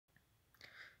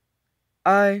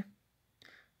I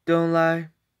don't lie,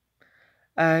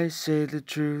 I say the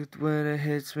truth when it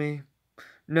hits me.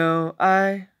 No,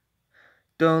 I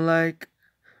don't like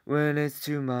when it's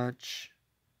too much.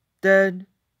 Dead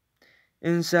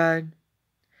inside,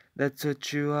 that's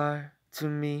what you are to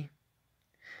me.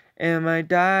 And my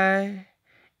dying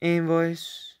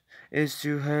voice is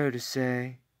to her to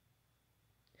say,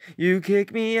 you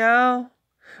kick me out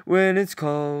when it's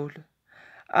cold.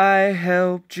 I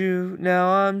helped you, now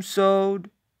I'm sold.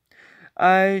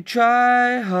 I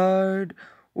try hard,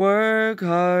 work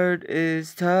hard,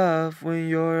 it's tough when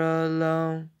you're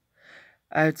alone.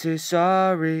 I'd say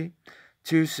sorry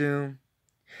too soon.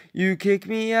 You kick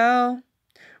me out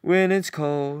when it's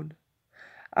cold.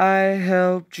 I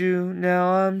helped you,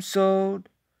 now I'm sold.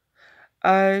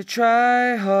 I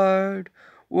try hard,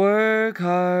 work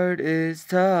hard, it's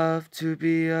tough to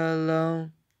be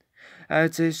alone.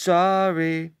 I'd say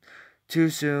sorry too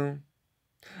soon.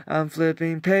 I'm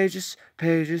flipping pages,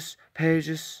 pages,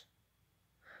 pages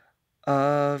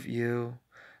of you.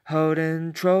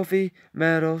 Holding trophy,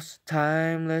 medals,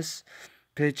 timeless,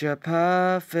 picture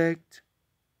perfect.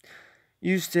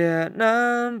 You stare at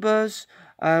numbers,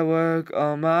 I work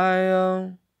on my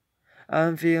own.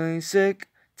 I'm feeling sick,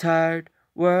 tired,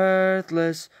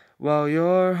 worthless while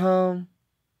you're home.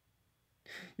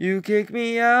 You kick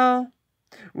me out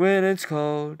when it's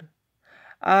cold.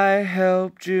 I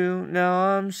helped you,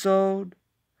 now I'm sold.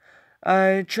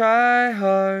 I try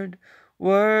hard,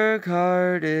 work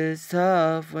hard, it's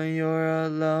tough when you're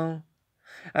alone.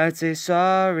 I'd say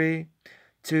sorry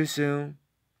too soon.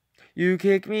 You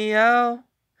kick me out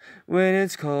when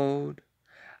it's cold.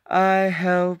 I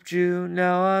helped you,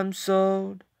 now I'm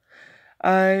sold.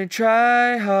 I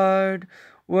try hard,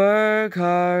 work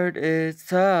hard, it's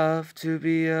tough to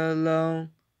be alone.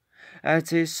 I'd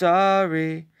say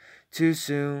sorry too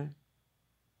soon.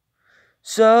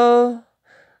 So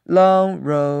long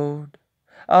road,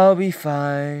 I'll be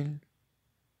fine.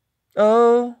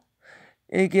 Oh,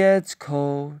 it gets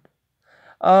cold.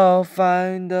 I'll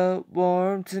find a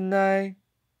warm tonight.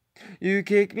 You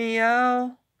kick me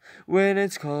out when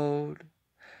it's cold.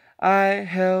 I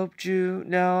helped you,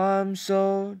 now I'm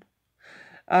sold.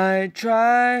 I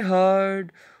try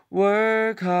hard,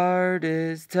 work hard,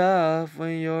 it's tough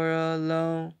when you're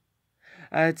alone.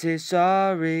 I'd say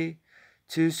sorry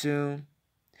too soon.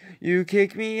 You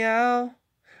kick me out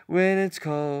when it's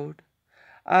cold.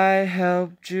 I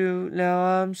helped you, now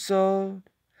I'm sold.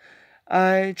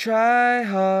 I try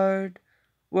hard,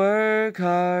 work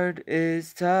hard,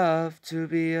 it's tough to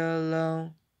be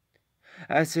alone.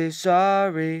 I say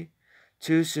sorry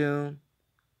too soon.